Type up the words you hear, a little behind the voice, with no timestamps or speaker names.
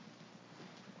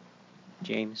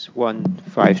James 1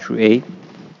 5 through 8.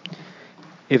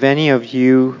 If any of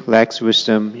you lacks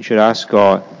wisdom, you should ask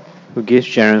God, who gives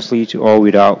generously to all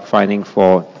without finding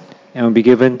fault, and will be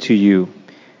given to you.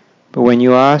 But when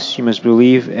you ask, you must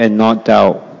believe and not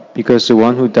doubt, because the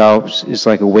one who doubts is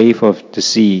like a wave of the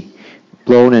sea,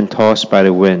 blown and tossed by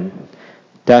the wind.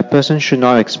 That person should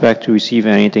not expect to receive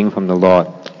anything from the Lord.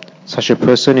 Such a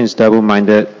person is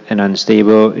double-minded and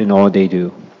unstable in all they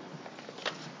do.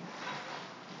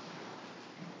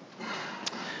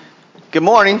 Good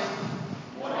morning.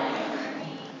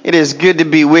 It is good to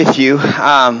be with you.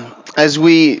 As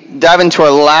we dive into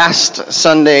our last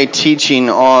Sunday teaching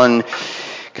on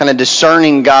kind of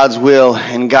discerning God's will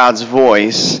and God's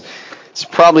voice, it's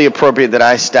probably appropriate that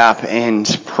I stop and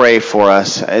pray for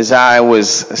us. As I was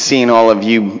seeing all of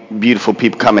you beautiful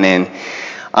people coming in,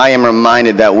 I am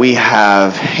reminded that we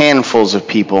have handfuls of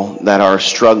people that are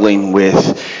struggling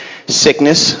with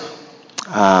sickness,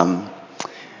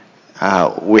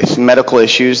 with medical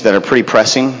issues that are pretty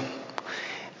pressing.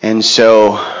 And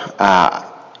so I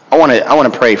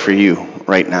want to pray for you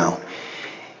right now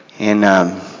and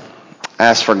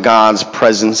ask for God's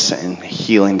presence and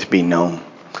healing to be known.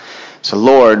 So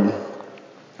Lord,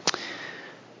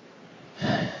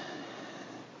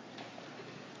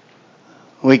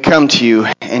 we come to you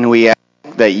and we ask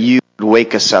that you would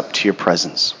wake us up to your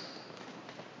presence.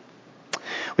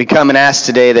 We come and ask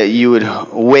today that you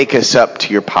would wake us up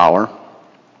to your power.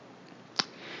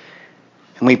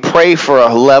 And we pray for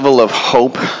a level of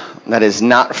hope that is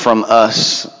not from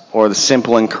us or the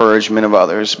simple encouragement of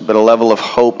others, but a level of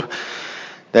hope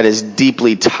that is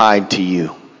deeply tied to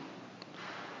you.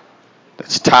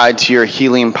 That's tied to your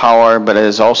healing power, but it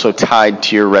is also tied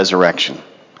to your resurrection.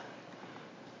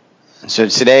 And so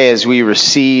today, as we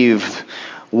receive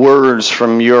words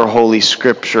from your Holy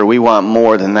Scripture, we want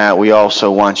more than that. We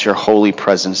also want your holy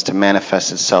presence to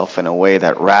manifest itself in a way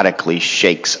that radically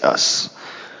shakes us,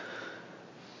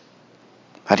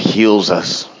 that heals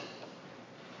us,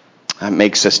 that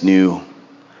makes us new,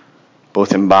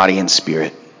 both in body and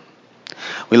spirit.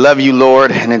 We love you,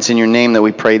 Lord, and it's in your name that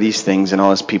we pray these things, and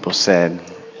all his people said,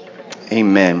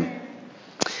 Amen.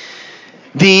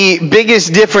 The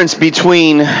biggest difference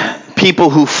between people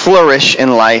who flourish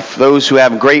in life, those who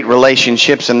have great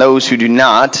relationships and those who do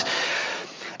not,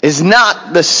 is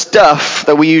not the stuff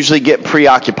that we usually get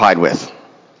preoccupied with.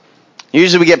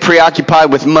 Usually we get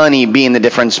preoccupied with money being the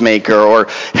difference maker, or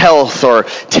health, or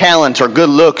talent, or good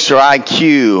looks, or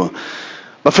IQ.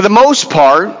 But for the most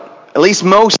part, at least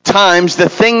most times, the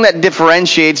thing that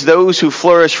differentiates those who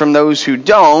flourish from those who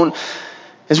don't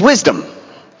is wisdom.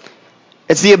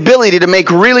 It's the ability to make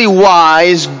really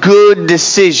wise, good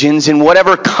decisions in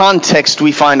whatever context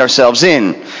we find ourselves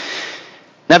in.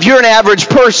 Now, if you're an average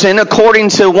person, according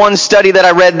to one study that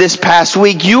I read this past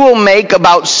week, you will make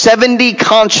about 70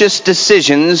 conscious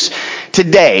decisions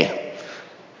today.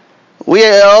 A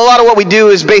lot of what we do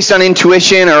is based on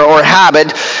intuition or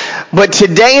habit, but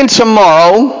today and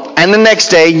tomorrow and the next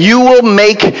day, you will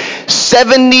make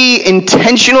 70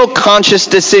 intentional conscious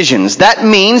decisions. That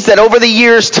means that over the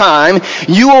year's time,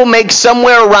 you will make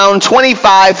somewhere around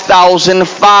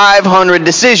 25,500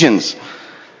 decisions.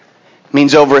 It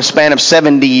means over a span of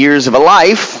 70 years of a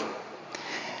life,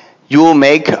 you will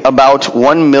make about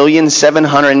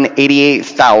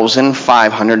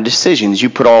 1,788,500 decisions. You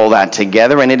put all that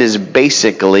together, and it is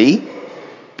basically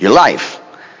your life.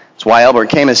 That's why Albert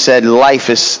Camus said life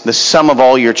is the sum of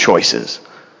all your choices.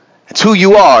 It's who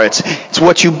you are. It's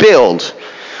what you build.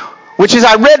 Which, as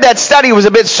I read that study, was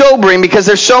a bit sobering because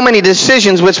there's so many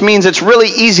decisions, which means it's really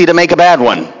easy to make a bad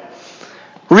one.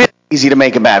 Really easy to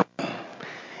make a bad one.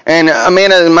 And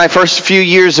Amanda, in my first few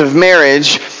years of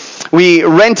marriage, we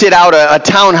rented out a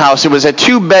townhouse. It was a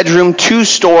 2-bedroom,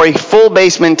 2-story, full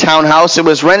basement townhouse. It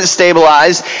was rent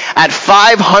stabilized at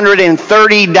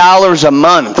 $530 a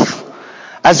month.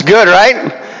 That's good,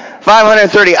 right?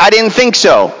 $530. I didn't think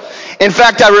so. In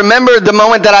fact, I remember the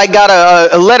moment that I got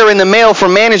a letter in the mail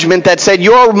from management that said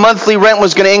your monthly rent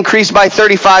was going to increase by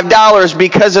 $35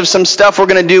 because of some stuff we're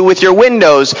going to do with your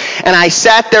windows. And I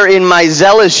sat there in my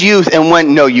zealous youth and went,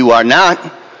 no, you are not.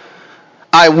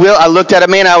 I looked at a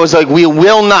man, I was like, we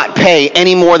will not pay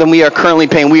any more than we are currently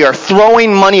paying. We are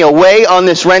throwing money away on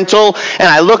this rental. And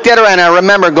I looked at her and I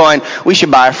remember going, we should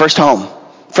buy our first home.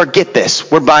 Forget this.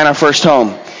 We're buying our first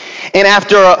home. And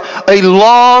after a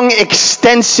long,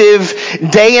 extensive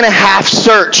day-and-a-half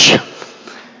search,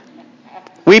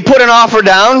 we put an offer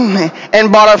down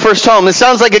and bought our first home. This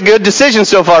sounds like a good decision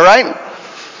so far, right?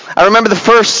 I remember the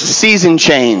first season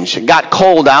change. It got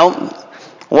cold out.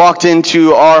 Walked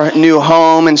into our new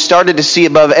home and started to see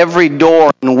above every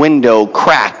door and window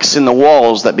cracks in the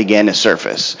walls that began to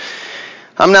surface.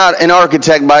 I'm not an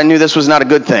architect, but I knew this was not a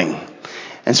good thing.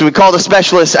 And so we called a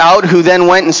specialist out, who then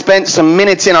went and spent some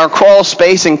minutes in our crawl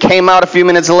space and came out a few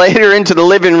minutes later into the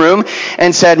living room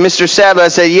and said, "Mr. Sabbath," I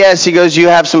said, "Yes." He goes, "You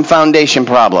have some foundation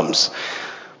problems."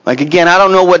 Like, again, I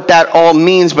don't know what that all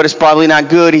means, but it's probably not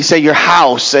good. He said, "Your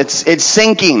house, it's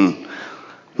sinking."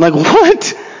 I'm like,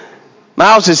 "What? My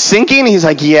house is sinking?" He's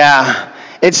like, "Yeah,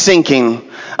 it's sinking."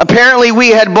 Apparently, we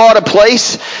had bought a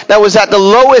place that was at the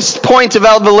lowest point of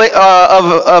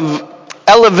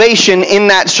elevation in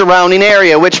that surrounding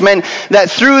area, which meant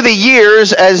that through the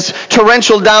years, as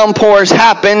torrential downpours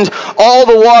happened, all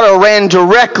the water ran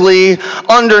directly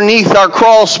underneath our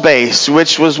crawl space,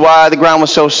 which was why the ground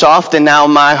was so soft, and now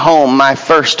my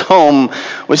first home,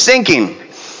 was sinking.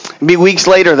 It'd be weeks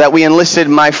later that we enlisted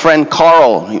my friend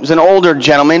Carl. He was an older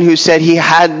gentleman who said he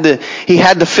had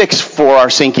the fix for our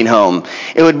sinking home.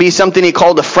 It would be something he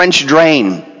called a French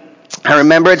drain. I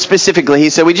remember it specifically. He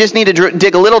said, "We just need to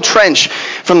dig a little trench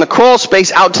from the crawl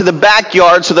space out to the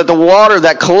backyard so that the water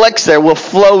that collects there will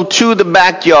flow to the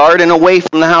backyard and away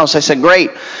from the house." I said,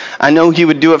 "Great." I know he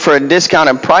would do it for a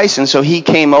discounted price, and so he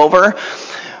came over.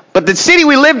 But the city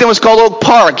we lived in was called Oak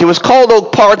Park. It was called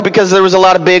Oak Park because there was a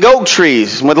lot of big oak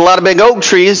trees. And with a lot of big oak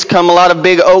trees come a lot of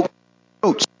big oak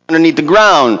roots underneath the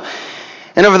ground.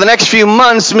 And over the next few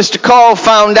months, Mr. Carl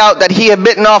found out that he had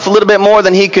bitten off a little bit more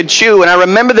than he could chew. And I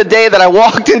remember the day that I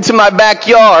walked into my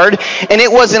backyard, and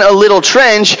it wasn't a little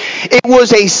trench. It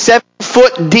was a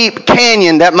 7-foot deep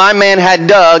canyon that my man had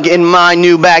dug in my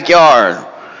new backyard.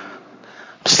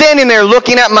 Standing there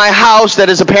looking at my house that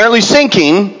is apparently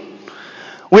sinking,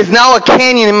 with now a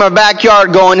canyon in my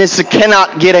backyard, going, "This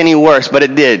cannot get any worse," but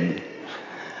it did.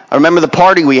 I remember the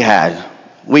party we had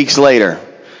weeks later.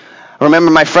 I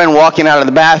remember my friend walking out of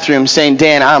the bathroom saying,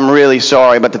 "Dan, I'm really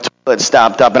sorry, but the toilet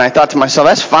stopped up." And I thought to myself,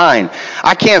 that's fine.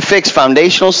 I can't fix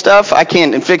foundational stuff. I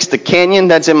can't fix the canyon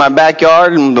that's in my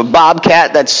backyard and the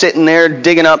bobcat that's sitting there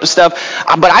digging up stuff.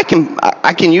 But I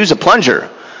can use a plunger.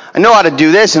 I know how to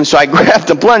do this. And so I grabbed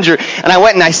the plunger and I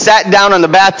went and I sat down on the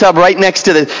bathtub right next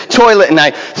to the toilet, and I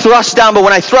thrust down. But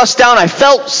when I thrust down, I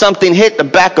felt something hit the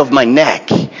back of my neck.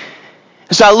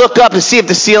 So I look up to see if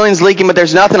the ceiling's leaking, but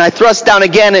there's nothing. I thrust down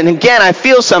again, and again I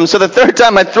feel something. So the third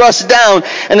time I thrust down,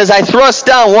 and as I thrust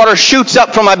down, water shoots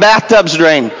up from my bathtub's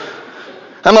drain.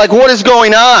 I'm like, "What is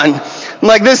going on?" I'm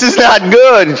like, "This is not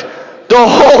good." The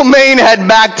whole main had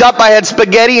backed up. I had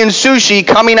spaghetti and sushi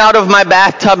coming out of my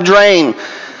bathtub drain.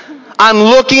 I'm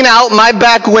looking out my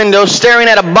back window, staring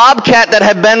at a bobcat that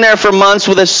had been there for months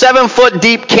with a 7-foot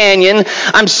deep canyon.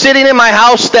 I'm sitting in my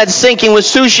house that's sinking with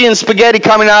sushi and spaghetti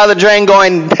coming out of the drain,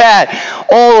 going, "Dad,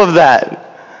 all of that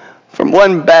from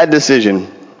one bad decision.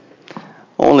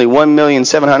 Only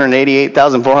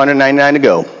 1,788,499 to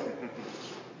go."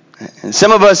 And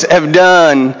some of us have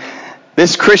done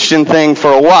this Christian thing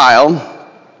for a while,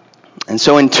 and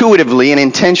so intuitively and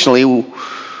intentionally,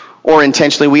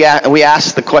 we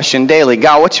ask the question daily,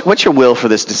 "God, what's your will for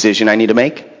this decision I need to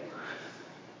make?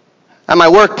 At my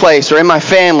workplace or in my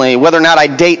family, whether or not I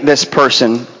date this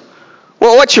person,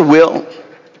 well, what's your will?"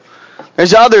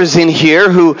 There's others in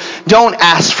here who don't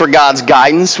ask for God's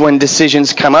guidance when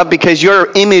decisions come up, because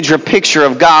your image or picture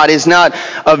of God is not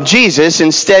of Jesus.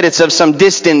 Instead, it's of some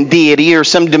distant deity or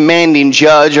some demanding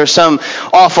judge or some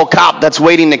awful cop that's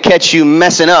waiting to catch you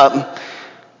messing up.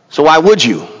 So why would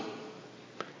you?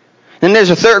 Then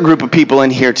there's a third group of people in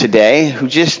here today who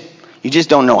you just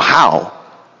don't know how.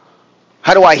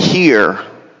 How do I hear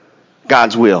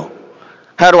God's will?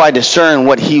 How do I discern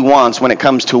what He wants when it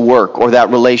comes to work or that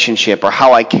relationship, or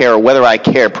how I care, or whether I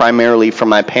care primarily for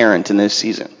my parent in this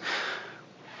season?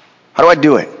 How do I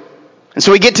do it? And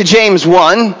so we get to James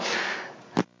 1.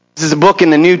 This is a book in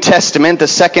the New Testament, the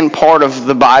second part of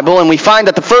the Bible, and we find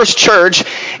that the first church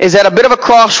is at a bit of a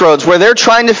crossroads where they're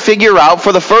trying to figure out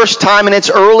for the first time in its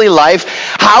early life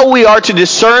how we are to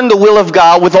discern the will of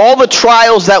God with all the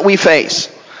trials that we face.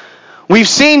 We've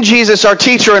seen Jesus, our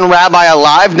teacher and rabbi,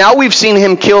 alive. Now we've seen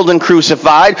Him killed and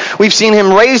crucified. We've seen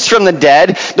Him raised from the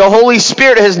dead. The Holy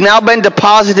Spirit has now been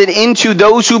deposited into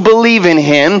those who believe in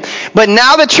Him. But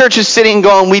now the church is sitting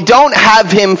going, we don't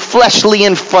have Him fleshly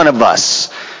in front of us.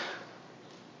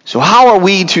 So how are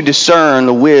we to discern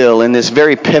the will in this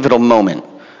very pivotal moment?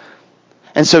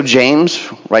 And so James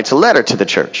writes a letter to the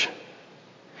church.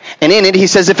 And in it he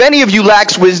says, "If any of you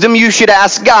lacks wisdom, you should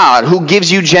ask God, who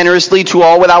gives you generously to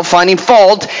all without finding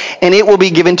fault, and it will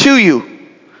be given to you.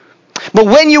 But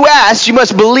when you ask, you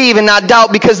must believe and not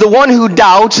doubt, because the one who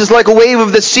doubts is like a wave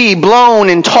of the sea, blown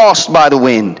and tossed by the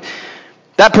wind.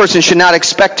 That person should not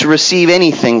expect to receive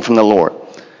anything from the Lord.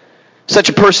 Such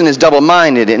a person is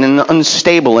double-minded and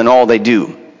unstable in all they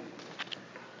do."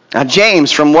 Now,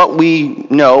 James, from what we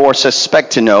know or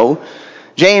suspect to know,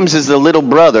 James is the little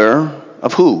brother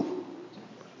of who?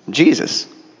 Jesus.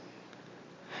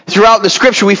 Throughout the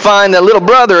scripture, we find that little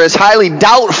brother is highly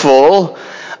doubtful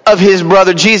of his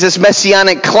brother Jesus'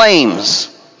 messianic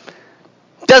claims.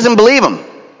 Doesn't believe him.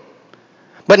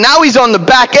 But now he's on the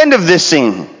back end of this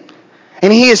scene.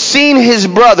 And he has seen his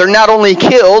brother not only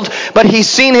killed, but he's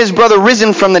seen his brother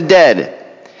risen from the dead.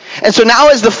 And so now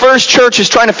as the first church is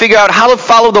trying to figure out how to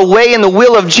follow the way and the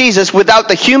will of Jesus without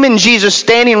the human Jesus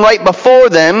standing right before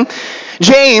them,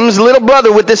 James, little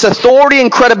brother with this authority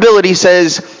and credibility,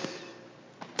 says,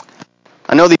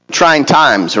 I know these are trying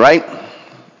times, right?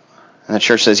 And the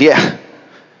church says, yeah.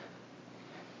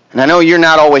 And I know you're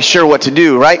not always sure what to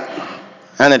do, right?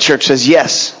 And the church says,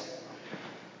 yes.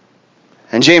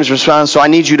 And James responds, so I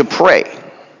need you to pray.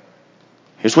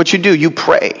 Here's what you do. You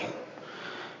pray.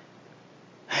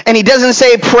 And he doesn't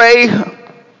say pray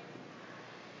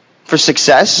for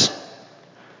success.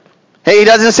 Hey, he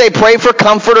doesn't say pray for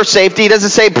comfort or safety. He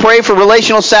doesn't say pray for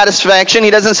relational satisfaction. He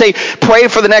doesn't say pray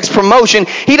for the next promotion.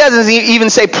 He doesn't even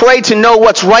say pray to know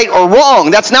what's right or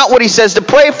wrong. That's not what he says to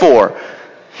pray for.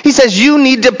 He says you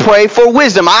need to pray for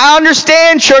wisdom. I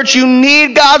understand, church, you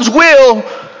need God's will.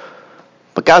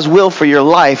 But God's will for your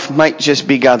life might just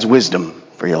be God's wisdom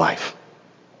for your life.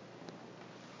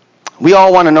 We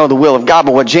all want to know the will of God,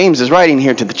 but what James is writing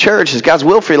here to the church is God's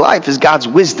will for your life is God's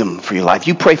wisdom for your life.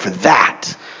 You pray for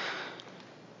that.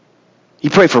 You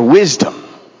pray for wisdom.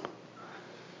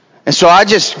 And so I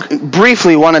just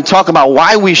briefly want to talk about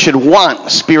why we should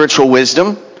want spiritual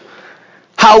wisdom,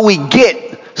 how we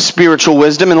get spiritual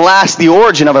wisdom, and last, the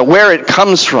origin of it, where it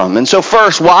comes from. And so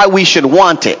first, why we should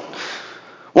want it.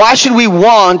 Why should we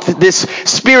want this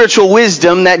spiritual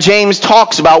wisdom that James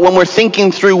talks about when we're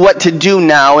thinking through what to do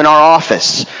now in our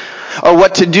office? Or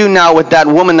what to do now with that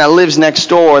woman that lives next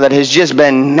door that has just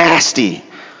been nasty?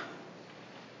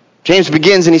 James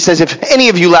begins and he says, if any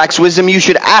of you lacks wisdom, you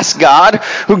should ask God,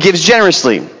 who gives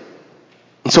generously.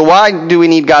 And so why do we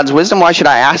need God's wisdom? Why should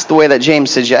I ask the way that James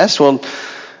suggests? Well,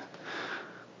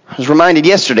 I was reminded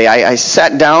yesterday, I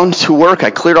sat down to work,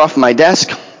 I cleared off my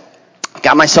desk,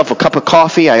 got myself a cup of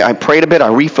coffee, I prayed a bit, I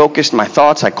refocused my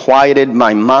thoughts, I quieted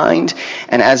my mind,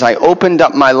 and as I opened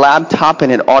up my laptop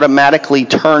and it automatically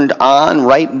turned on,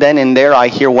 right then and there I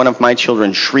hear one of my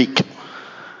children shriek.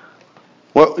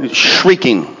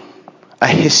 Shrieking. A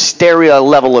hysteria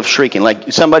level of shrieking,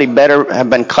 like somebody better have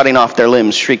been cutting off their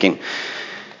limbs shrieking.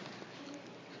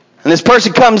 And this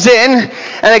person comes in, and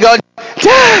they go,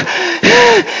 Dad!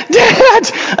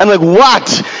 I'm like,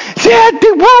 what? Dad,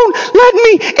 they won't let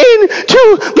me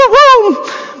into the room.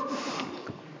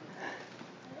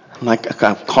 I'm like,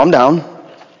 calm down.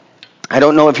 I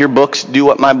don't know if your books do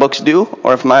what my books do,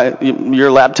 or if your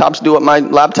laptops do what my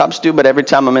laptops do, but every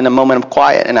time I'm in a moment of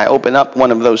quiet and I open up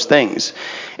one of those things,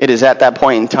 it is at that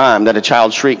point in time that a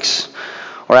child shrieks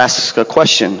or asks a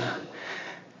question.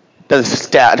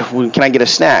 Dad, can I get a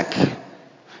snack?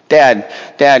 Dad,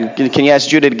 can you ask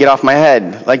Judah to get off my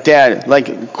head? Like, Dad,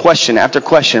 like question after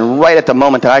question, right at the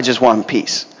moment that I just want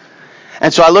peace.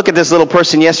 And so I look at this little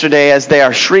person yesterday as they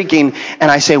are shrieking,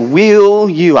 and I say,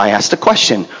 I asked a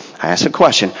question.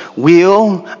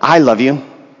 I love you.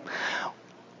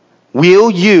 Will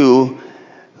you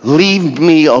leave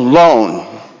me alone?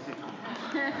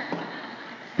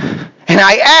 And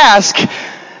I ask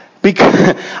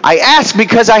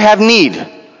because I have need.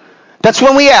 That's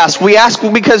when we ask. We ask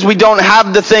because we don't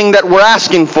have the thing that we're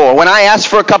asking for. When I ask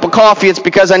for a cup of coffee, it's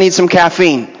because I need some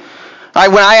caffeine.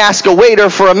 When I ask a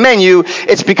waiter for a menu,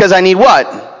 it's because I need what?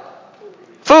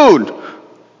 Food.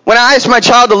 When I ask my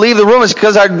child to leave the room, it's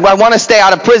because I want to stay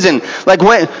out of prison. Our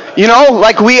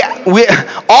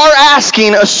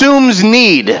asking assumes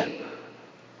need. I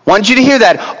want you to hear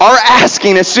that. Our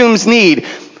asking assumes need.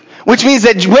 Which means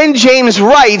that when James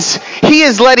writes, he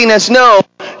is letting us know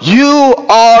you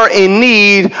are in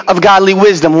need of godly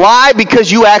wisdom. Why?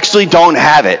 Because you actually don't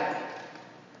have it.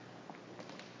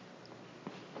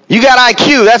 You got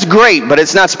IQ, that's great, but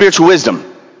it's not spiritual wisdom.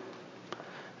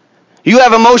 You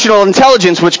have emotional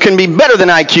intelligence, which can be better than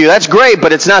IQ. That's great,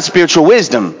 but it's not spiritual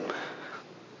wisdom.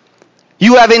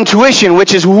 You have intuition,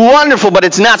 which is wonderful, but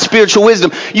it's not spiritual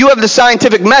wisdom. You have the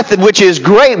scientific method, which is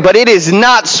great, but it is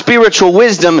not spiritual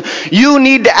wisdom. You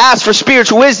need to ask for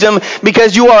spiritual wisdom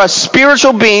because you are a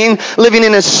spiritual being living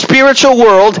in a spiritual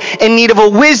world in need of a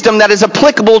wisdom that is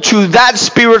applicable to that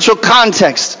spiritual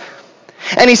context.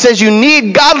 And he says you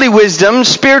need godly wisdom,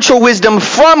 spiritual wisdom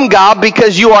from God,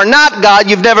 because you are not God,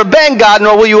 you've never been God,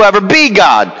 nor will you ever be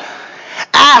God.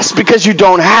 Ask because you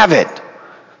don't have it.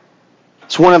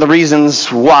 It's one of the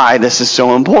reasons why this is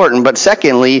so important. But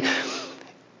secondly,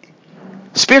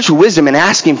 Spiritual wisdom, and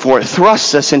asking for it,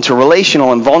 thrusts us into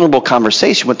relational and vulnerable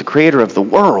conversation with the creator of the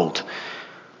world.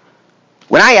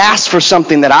 When I ask for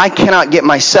something that I cannot get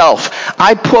myself,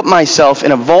 I put myself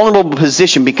in a vulnerable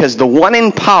position because the one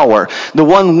in power, the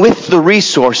one with the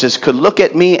resources, could look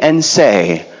at me and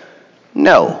say,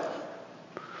 no.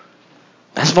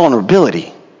 That's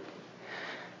vulnerability.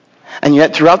 And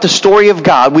yet throughout the story of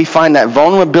God, we find that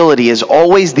vulnerability is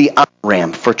always the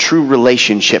on-ramp for true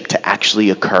relationship to actually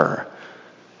occur.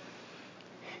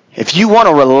 If you want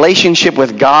a relationship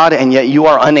with God and yet you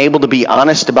are unable to be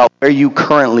honest about where you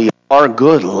currently are,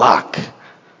 good luck.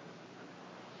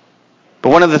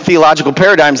 But one of the theological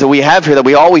paradigms that we have here that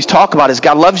we always talk about is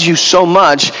God loves you so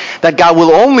much that God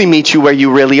will only meet you where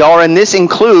you really are, and this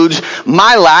includes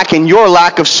my lack and your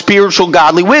lack of spiritual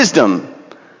godly wisdom.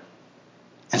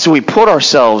 And so we put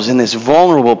ourselves in this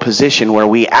vulnerable position where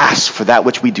we ask for that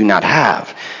which we do not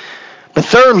have. But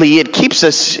thirdly, it keeps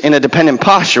us in a dependent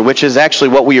posture, which is actually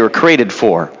what we were created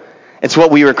for. It's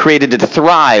what we were created to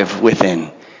thrive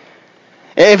within.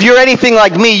 If you're anything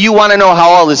like me, you want to know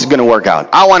how all this is going to work out.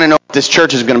 I want to know if this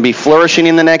church is going to be flourishing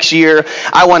in the next year.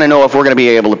 I want to know if we're going to be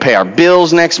able to pay our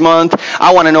bills next month.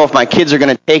 I want to know if my kids are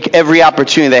going to take every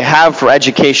opportunity they have for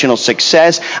educational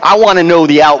success. I want to know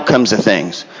the outcomes of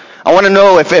things. I want to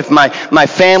know if my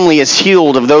family is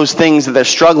healed of those things that they're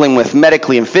struggling with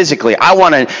medically and physically. I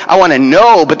want to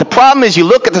know. But the problem is you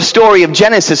look at the story of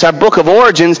Genesis, our book of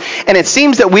origins, and it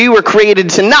seems that we were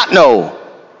created to not know,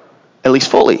 at least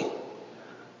fully.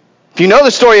 If you know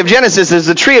the story of Genesis, there's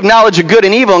the tree of knowledge of good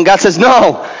and evil, and God says,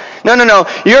 no.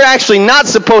 You're actually not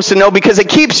supposed to know because it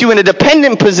keeps you in a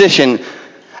dependent position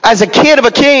as a kid of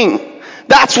a king.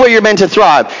 That's where you're meant to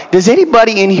thrive. Does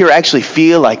anybody in here actually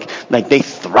feel like they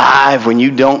thrive when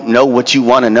you don't know what you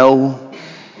want to know?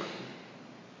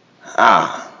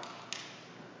 But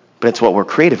it's what we're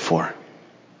created for.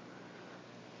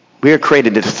 We are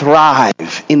created to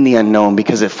thrive in the unknown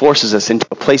because it forces us into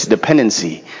a place of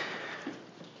dependency.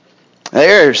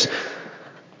 There's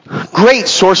great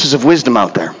sources of wisdom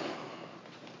out there.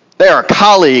 There are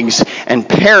colleagues and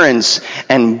parents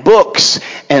and books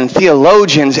and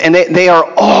theologians, and they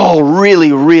are all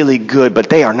really, really good, but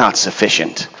they are not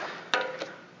sufficient.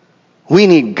 We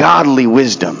need godly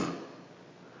wisdom.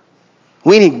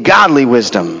 We need godly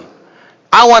wisdom.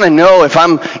 I want to know if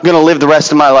I'm going to live the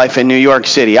rest of my life in New York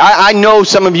City. I know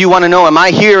some of you want to know, am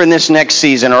I here in this next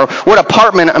season? Or what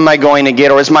apartment am I going to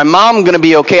get? Or is my mom going to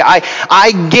be okay?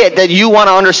 I get that you want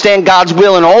to understand God's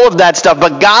will and all of that stuff,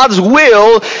 but God's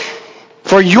will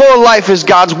for your life is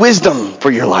God's wisdom for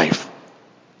your life.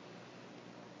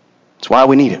 That's why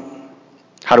we need it.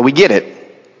 How do we get it?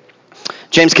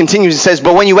 James continues and says,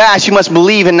 but when you ask, you must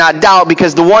believe and not doubt,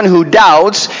 because the one who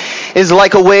doubts is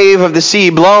like a wave of the sea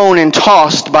blown and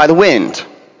tossed by the wind.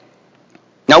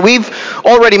 Now, we've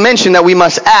already mentioned that we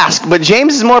must ask, but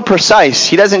James is more precise.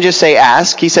 He doesn't just say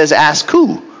ask, he says ask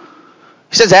who?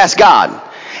 He says ask God,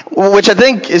 which I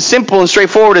think is simple and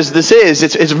straightforward as this is.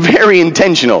 It's very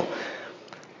intentional.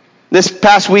 This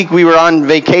past week we were on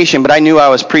vacation, but I knew I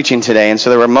was preaching today, and so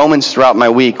there were moments throughout my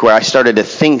week where I started to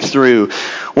think through,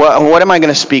 what am I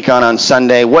going to speak on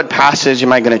Sunday? What passage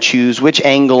am I going to choose? Which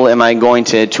angle am I going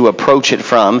to approach it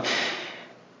from?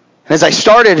 And as I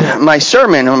started my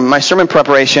sermon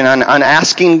preparation on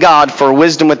asking God for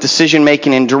wisdom with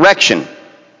decision-making and direction,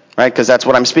 right, because that's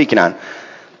what I'm speaking on,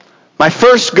 my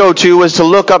first go-to was to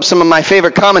look up some of my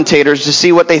favorite commentators to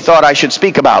see what they thought I should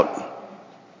speak about.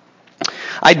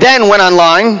 I then went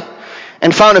online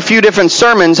and found a few different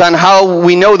sermons on how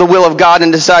we know the will of God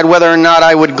and decide whether or not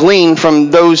I would glean from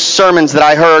those sermons that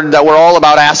I heard that were all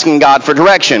about asking God for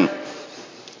direction.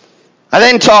 I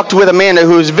then talked with Amanda,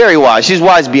 who is very wise. She's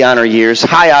wise beyond her years,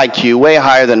 high IQ, way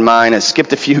higher than mine, has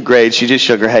skipped a few grades. She just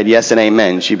shook her head, yes and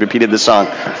amen. She repeated the song.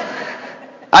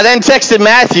 I then texted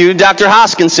Matthew, Dr.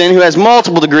 Hoskinson, who has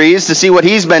multiple degrees, to see what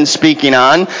he's been speaking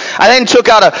on. I then took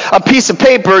out a piece of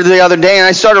paper the other day and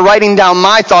I started writing down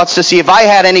my thoughts to see if I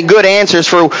had any good answers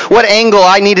for what angle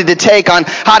I needed to take on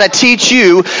how to teach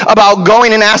you about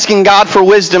going and asking God for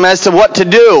wisdom as to what to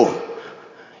do.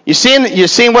 You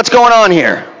seeing what's going on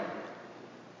here?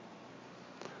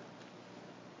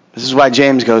 This is why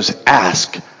James goes,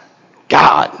 ask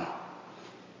God.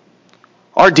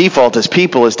 Our default as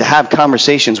people is to have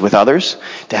conversations with others,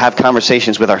 to have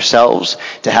conversations with ourselves,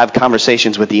 to have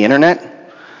conversations with the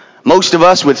internet. Most of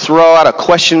us would throw out a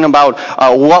question about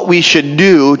what we should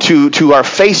do to our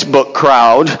Facebook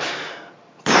crowd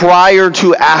prior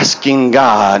to asking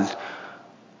God,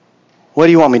 what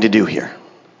do you want me to do here?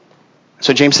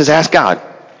 So James says, ask God.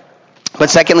 But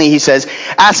secondly, he says,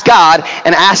 ask God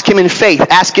and ask him in faith,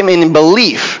 ask him in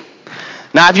belief.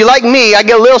 Now, if you're like me, I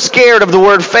get a little scared of the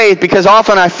word faith because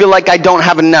often I feel like I don't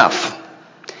have enough.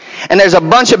 And there's a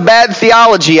bunch of bad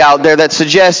theology out there that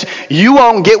suggests you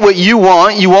won't get what you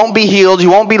want, you won't be healed, you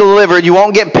won't be delivered, you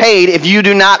won't get paid if you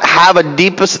do not have a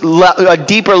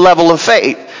deeper level of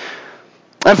faith.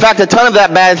 In fact, a ton of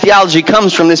that bad theology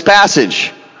comes from this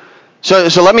passage. So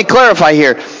let me clarify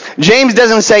here. James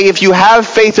doesn't say if you have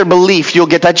faith or belief, you'll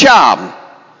get that job.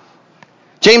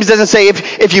 James doesn't say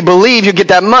if you believe, you'll get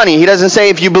that money. He doesn't say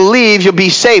if you believe, you'll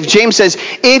be saved. James says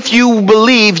if you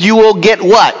believe, you will get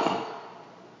what?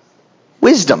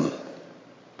 Wisdom.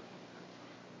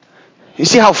 You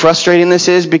see how frustrating this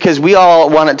is? Because we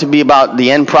all want it to be about the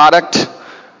end product.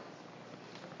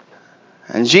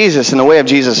 And Jesus, and the way of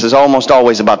Jesus, is almost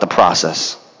always about the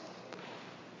process.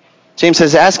 James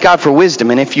says, ask God for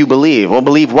wisdom, and if you believe, well,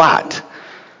 believe what?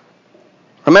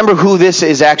 Remember who this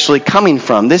is actually coming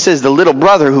from. This is the little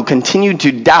brother who continued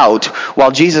to doubt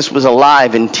while Jesus was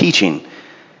alive and teaching.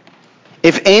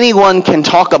 If anyone can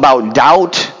talk about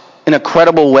doubt in a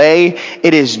credible way,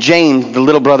 it is James, the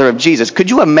little brother of Jesus.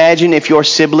 Could you imagine if your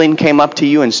sibling came up to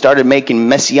you and started making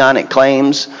messianic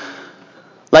claims?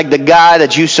 Like the guy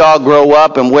that you saw grow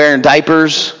up and wearing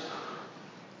diapers?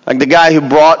 Like the guy who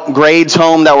brought grades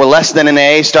home that were less than an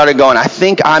A started going, I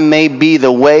think I may be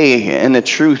the way and the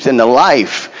truth and the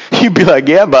life. You'd be like,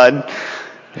 yeah, bud,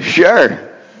 sure.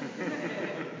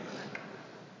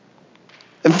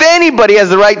 If anybody has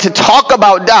the right to talk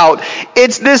about doubt,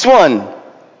 it's this one.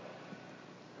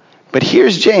 But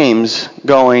here's James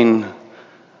going,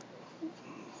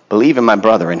 believe in my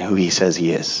brother and who he says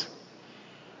he is.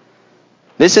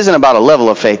 This isn't about a level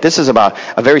of faith. This is about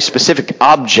a very specific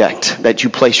object that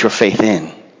you place your faith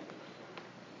in.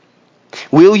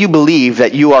 Will you believe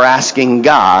that you are asking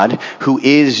God, who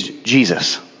is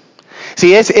Jesus?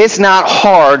 See, it's not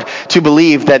hard to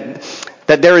believe that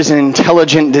there is an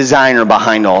intelligent designer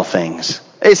behind all things.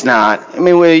 It's not. I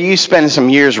mean, you spend some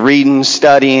years reading,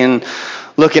 studying,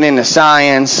 looking into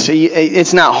science,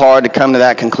 it's not hard to come to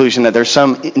that conclusion that there's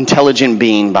some intelligent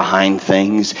being behind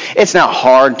things. It's not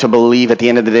hard to believe at the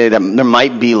end of the day that there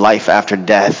might be life after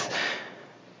death.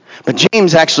 But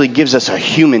James actually gives us a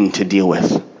human to deal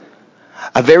with.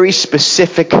 A very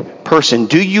specific person.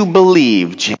 Do you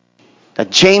believe that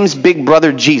James' big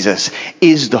brother Jesus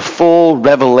is the full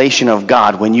revelation of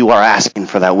God when you are asking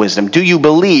for that wisdom? Do you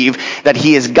believe that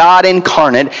he is God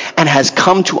incarnate and has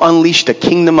come to unleash the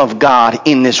kingdom of God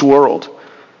in this world?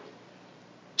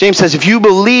 James says, if you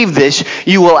believe this,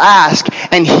 you will ask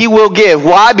and he will give.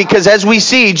 Why? Because as we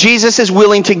see, Jesus is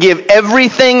willing to give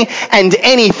everything and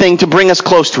anything to bring us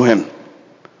close to him.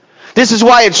 This is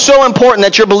why it's so important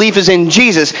that your belief is in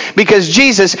Jesus, because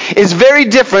Jesus is very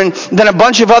different than a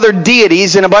bunch of other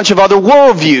deities and a bunch of other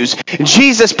worldviews.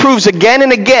 Jesus proves again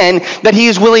and again that he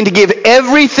is willing to give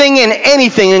everything and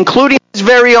anything, including his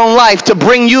very own life, to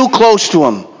bring you close to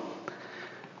him.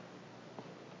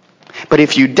 But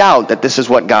if you doubt that this is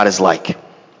what God is like,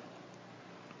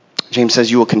 James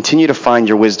says you will continue to find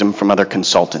your wisdom from other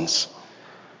consultants.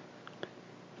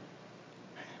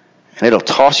 And it'll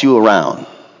toss you around.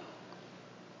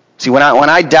 See, when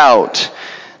I doubt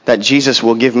that Jesus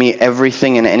will give me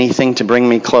everything and anything to bring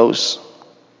me close,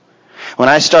 when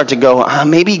I start to go,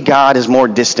 maybe God is more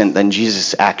distant than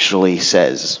Jesus actually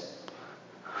says,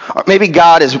 or maybe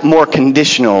God is more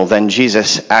conditional than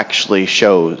Jesus actually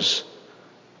shows,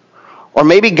 or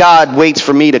maybe God waits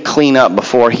for me to clean up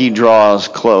before he draws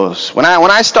close. When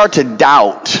I start to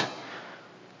doubt,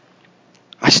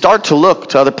 I start to look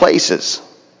to other places.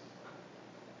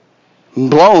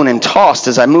 Blown and tossed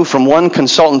as I move from one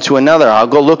consultant to another. I'll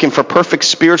go looking for perfect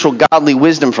spiritual godly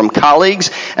wisdom from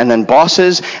colleagues and then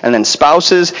bosses and then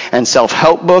spouses and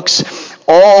self-help books,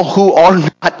 all who are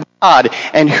not God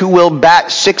and who will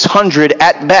bat 600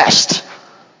 at best.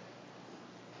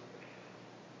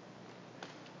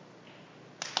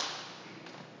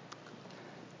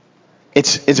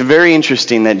 It's very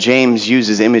interesting that James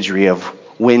uses imagery of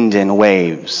wind and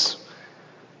waves,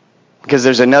 because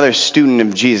there's another student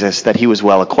of Jesus that he was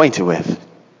well acquainted with.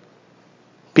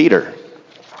 Peter.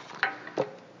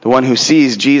 The one who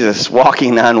sees Jesus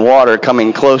walking on water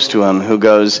coming close to him, who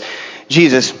goes,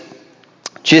 Jesus,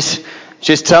 just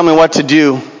tell me what to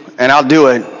do and I'll do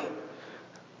it.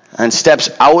 And steps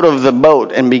out of the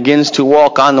boat and begins to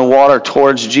walk on the water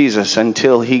towards Jesus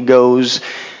until he goes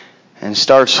and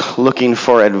starts looking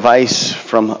for advice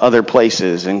from other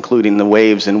places, including the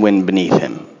waves and wind beneath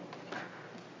him.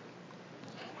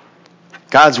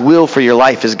 God's will for your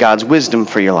life is God's wisdom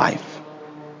for your life.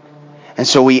 And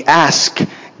so we ask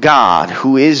God,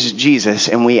 who is Jesus,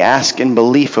 and we ask in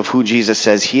belief of who Jesus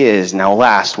says he is. Now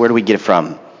last, where do we get it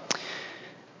from?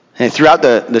 And throughout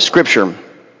the scripture,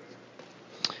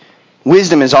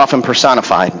 wisdom is often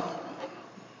personified.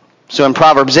 So in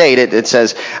Proverbs 8, it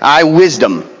says, I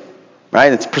wisdom,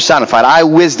 right? It's personified. I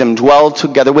wisdom dwell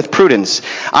together with prudence.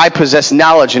 I possess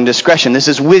knowledge and discretion. This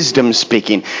is wisdom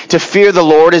speaking. To fear the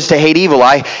Lord is to hate evil.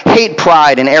 I hate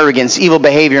pride and arrogance, evil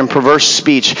behavior and perverse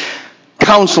speech.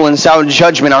 Counsel and sound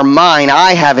judgment are mine.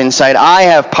 I have insight. I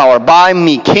have power. By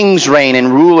me kings reign and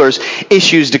rulers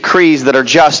issues decrees that are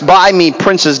just. By me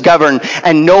princes govern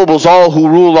and nobles all who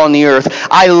rule on the earth.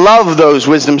 I love those,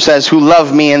 wisdom says, who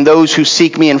love me, and those who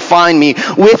seek me and find me.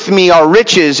 With me are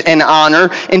riches and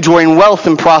honor, enjoying wealth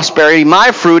and prosperity.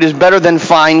 My fruit is better than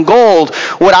fine gold.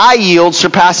 What I yield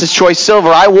surpasses choice silver.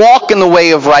 I walk in the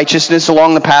way of righteousness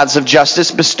along the paths of justice,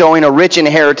 bestowing a rich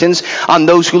inheritance on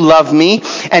those who love me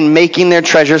and making their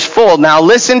treasures full. Now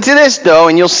listen to this though,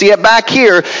 and you'll see it back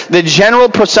here. The general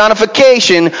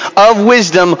personification of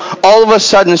wisdom all of a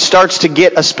sudden starts to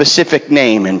get a specific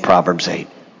name in Proverbs 8.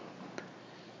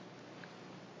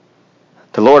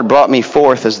 The Lord brought me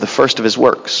forth as the first of his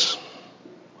works,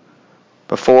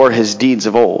 before his deeds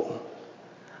of old.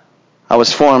 I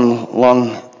was formed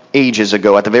long ages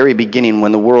ago, at the very beginning,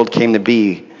 when the world came to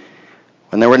be.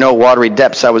 When there were no watery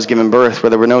depths, I was given birth. Where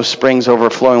there were no springs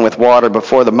overflowing with water,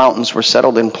 before the mountains were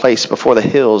settled in place, before the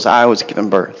hills, I was given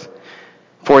birth.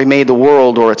 Before he made the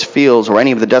world or its fields or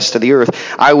any of the dust of the earth,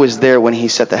 I was there when he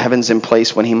set the heavens in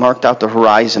place, when he marked out the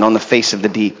horizon on the face of the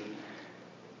deep.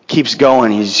 Keeps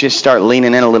going. You just start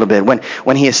leaning in a little bit.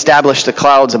 When he established the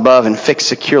clouds above and fixed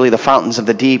securely the fountains of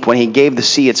the deep, when he gave the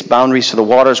sea its boundaries so the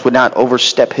waters would not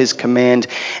overstep his command,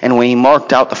 and when he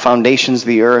marked out the foundations of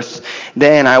the earth,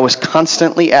 then I was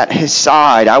constantly at his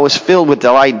side. I was filled with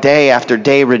delight day after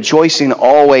day, rejoicing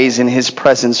always in his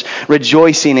presence,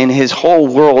 rejoicing in his whole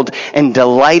world, and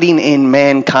delighting in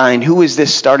mankind. Who is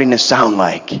this starting to sound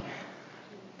like?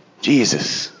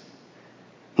 Jesus.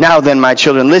 Now then, my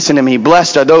children, listen to me.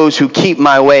 Blessed are those who keep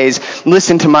my ways.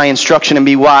 Listen to my instruction and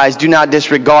be wise. Do not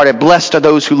disregard it. Blessed are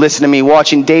those who listen to me,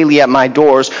 watching daily at my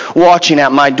doors, watching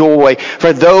at my doorway.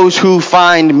 For those who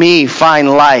find me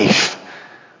find life.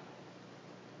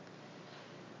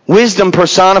 Wisdom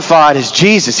personified is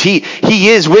Jesus. He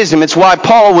is wisdom. It's why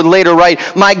Paul would later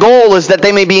write, my goal is that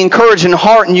they may be encouraged in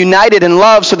heart and united in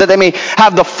love, so that they may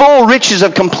have the full riches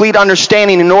of complete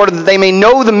understanding, in order that they may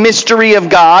know the mystery of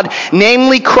God,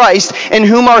 namely Christ, in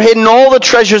whom are hidden all the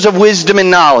treasures of wisdom and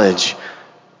knowledge.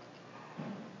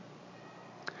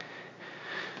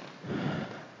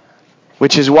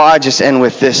 Which is why I just end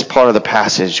with this part of the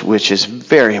passage, which is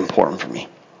very important for me.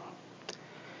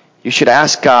 You should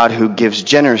ask God, who gives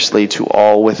generously to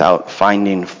all without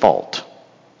finding fault.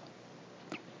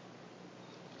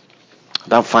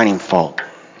 Without finding fault.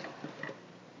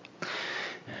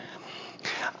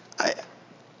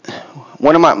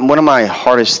 One of my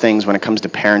hardest things when it comes to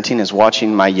parenting is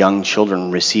watching my young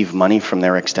children receive money from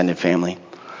their extended family,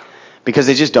 because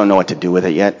they just don't know what to do with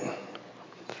it yet.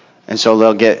 And so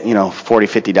they'll get, $40,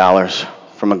 $50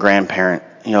 from a grandparent.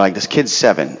 Like, this kid's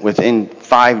 7. Within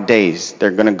 5 days, they're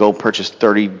going to go purchase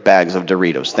 30 bags of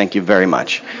Doritos. Thank you very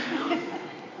much. I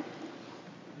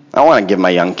don't want to give my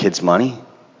young kids money,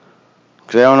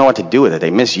 because they don't know what to do with it.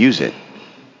 They misuse it.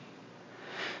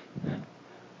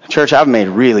 Church, I've made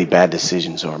really bad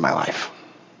decisions over my life.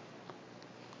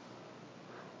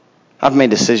 I've made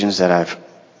decisions that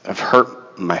I've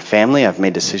hurt my family. I've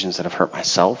made decisions that have hurt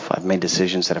myself. I've made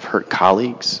decisions that have hurt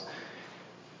colleagues.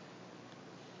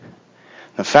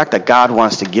 The fact that God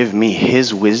wants to give me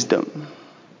his wisdom,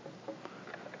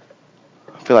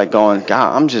 I feel like going,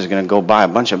 God, I'm just going to go buy a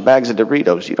bunch of bags of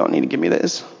Doritos. You don't need to give me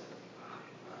this.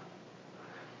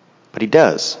 But he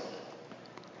does.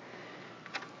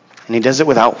 And he does it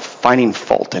without finding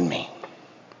fault in me.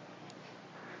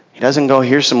 He doesn't go,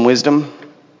 here's some wisdom.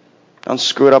 Don't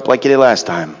screw it up like you did last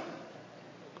time.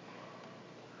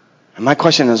 And my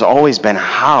question has always been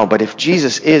how, but if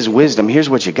Jesus is wisdom, here's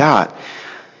what you got.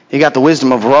 You got the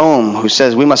wisdom of Rome, who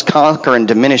says we must conquer and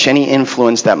diminish any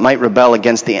influence that might rebel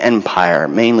against the empire,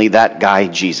 mainly that guy,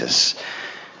 Jesus.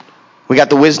 We got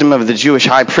the wisdom of the Jewish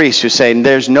high priest, who say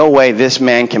there's no way this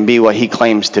man can be what he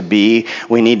claims to be.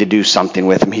 We need to do something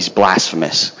with him. He's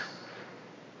blasphemous.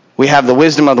 We have the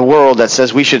wisdom of the world that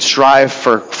says we should strive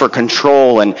for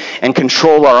control and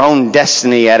control our own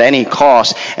destiny at any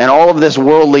cost. And all of this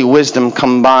worldly wisdom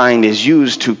combined is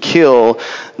used to kill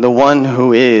the one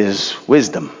who is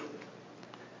wisdom.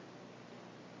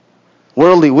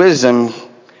 Worldly wisdom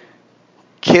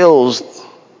kills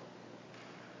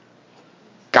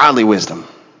godly wisdom.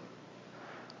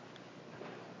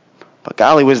 But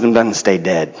godly wisdom doesn't stay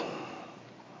dead.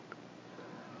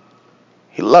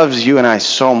 He loves you and I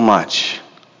so much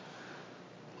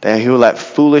that he will let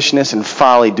foolishness and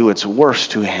folly do its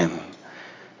worst to him,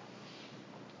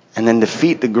 and then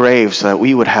defeat the grave so that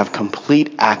we would have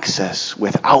complete access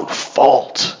without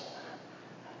fault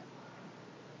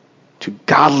to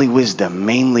godly wisdom,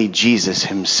 mainly Jesus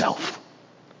himself.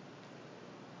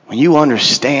 When you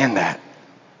understand that,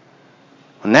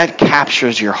 when that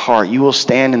captures your heart, you will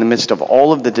stand in the midst of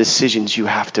all of the decisions you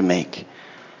have to make,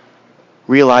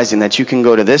 realizing that you can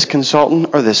go to this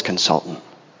consultant or this consultant.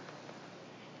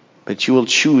 But you will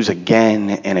choose again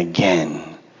and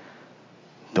again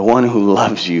the one who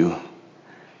loves you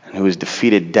and who has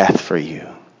defeated death for you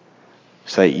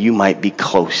so that you might be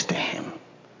close to him,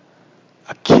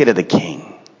 a kid of the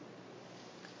King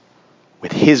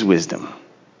with his wisdom.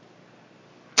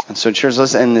 And so, church,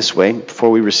 let's end this way before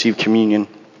we receive communion.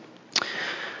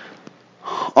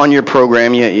 On your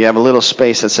program, you have a little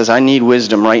space that says, I need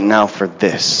wisdom right now for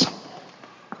this.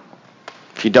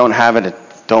 If you don't have it,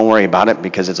 don't worry about it,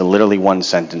 because it's literally one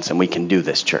sentence and we can do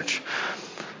this, church.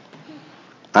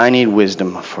 I need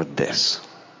wisdom for this.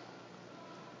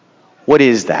 What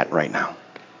is that right now?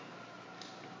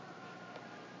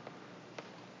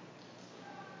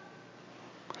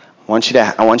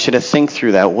 I want you to think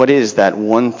through that. What is that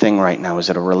one thing right now? Is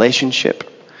it a relationship?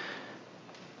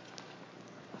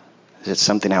 Is it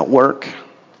something at work?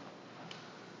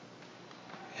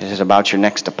 Is it about your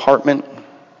next apartment?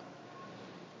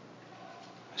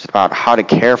 Is it about how to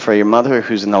care for your mother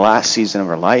who's in the last season of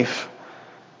her life?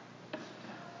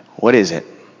 What is it?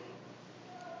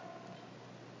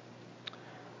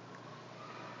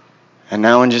 And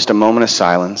now, in just a moment of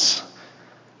silence,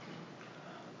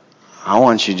 I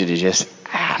want you to just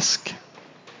ask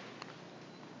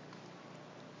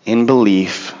in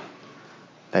belief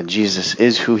that Jesus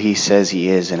is who he says he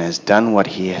is and has done what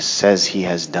he says he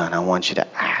has done. I want you to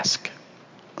ask.